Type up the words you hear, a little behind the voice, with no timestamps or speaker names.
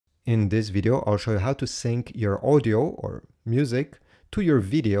In this video, I'll show you how to sync your audio or music to your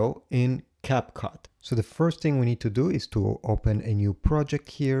video in CapCut. So the first thing we need to do is to open a new project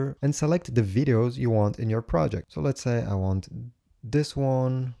here and select the videos you want in your project. So let's say I want this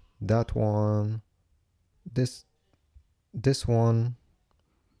one, that one, this one,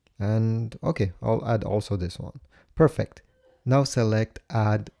 and okay, I'll add also this one. Perfect. Now select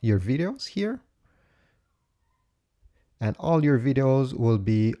add your videos here. And all your videos will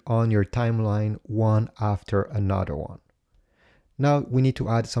be on your timeline one after another one. Now we need to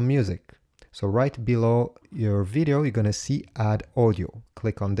add some music. So right below your video, you're gonna see add audio.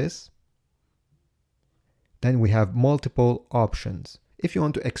 Click on this. Then we have multiple options. If you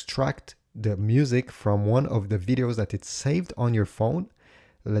want to extract the music from one of the videos that it's saved on your phone,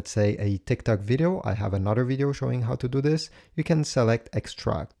 let's say a TikTok video, I have another video showing how to do this, you can select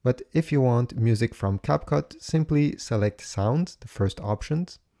extract. But if you want music from CapCut, simply select sounds, the first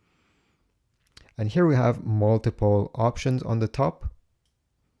options. And here we have multiple options on the top.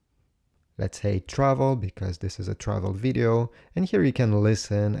 Let's say travel, because this is a travel video. And here you can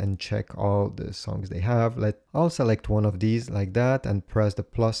listen and check all the songs they have. I'll select one of these like that and press the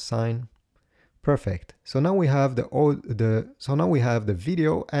plus sign. Perfect. So now we have the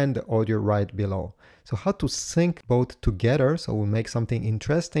video and the audio right below. So how to sync both together so we make something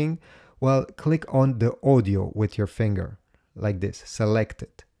interesting? Well, click on the audio with your finger like this, select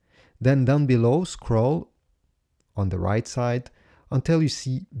it. Then down below, scroll on the right side until you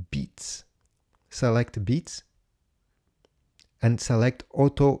see beats. Select beats and select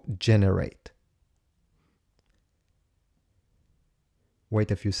auto generate. Wait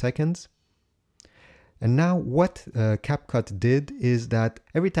a few seconds. And now what CapCut did is that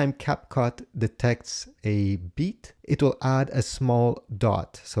every time CapCut detects a beat, it will add a small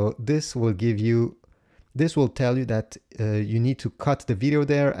dot. So this will tell you that you need to cut the video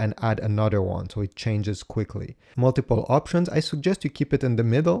there and add another one. So it changes quickly. Multiple options. I suggest you keep it in the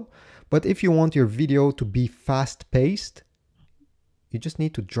middle. But if you want your video to be fast paced, you just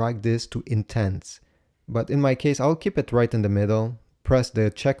need to drag this to intense. But in my case, I'll keep it right in the middle. Press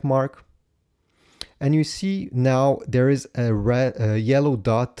the check mark. And you see now there is a yellow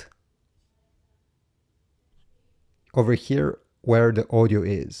dot over here where the audio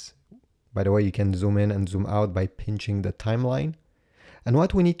is. By the way, you can zoom in and zoom out by pinching the timeline. And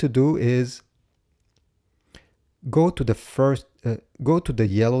what we need to do is go to the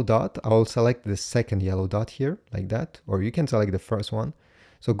yellow dot. I'll select the second yellow dot here like that, or you can select the first one.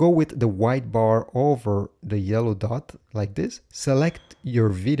 So go with the white bar over the yellow dot like this. Select your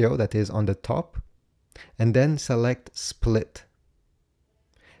video that is on the top. And then select split.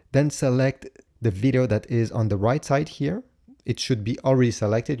 Then select the video that is on the right side here. It should be already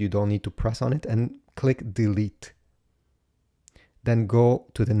selected. You don't need to press on it, and click delete. Then go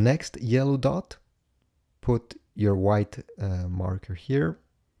to the next yellow dot. Put your white marker here.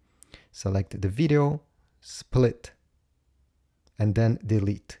 Select the video, split, and then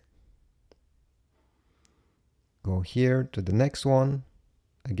delete. Go here to the next one.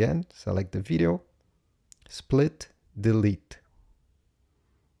 Again, select the video. Split, delete.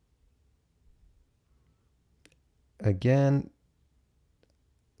 Again,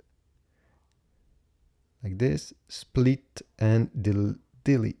 like this, split and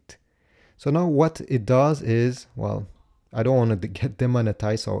delete. So now what it does is, well, I don't want to get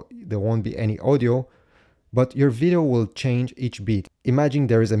demonetized, so there won't be any audio, but your video will change each beat. Imagine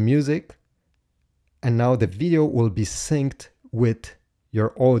there is a music, and now the video will be synced with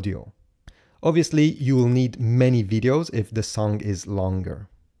your audio. Obviously, you will need many videos if the song is longer.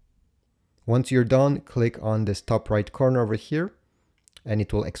 Once you're done, click on this top right corner over here, and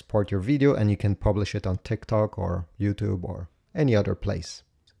it will export your video, and you can publish it on TikTok or YouTube or any other place.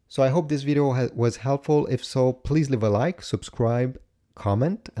 So I hope this video was helpful. If so, please leave a like, subscribe,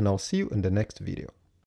 comment, and I'll see you in the next video.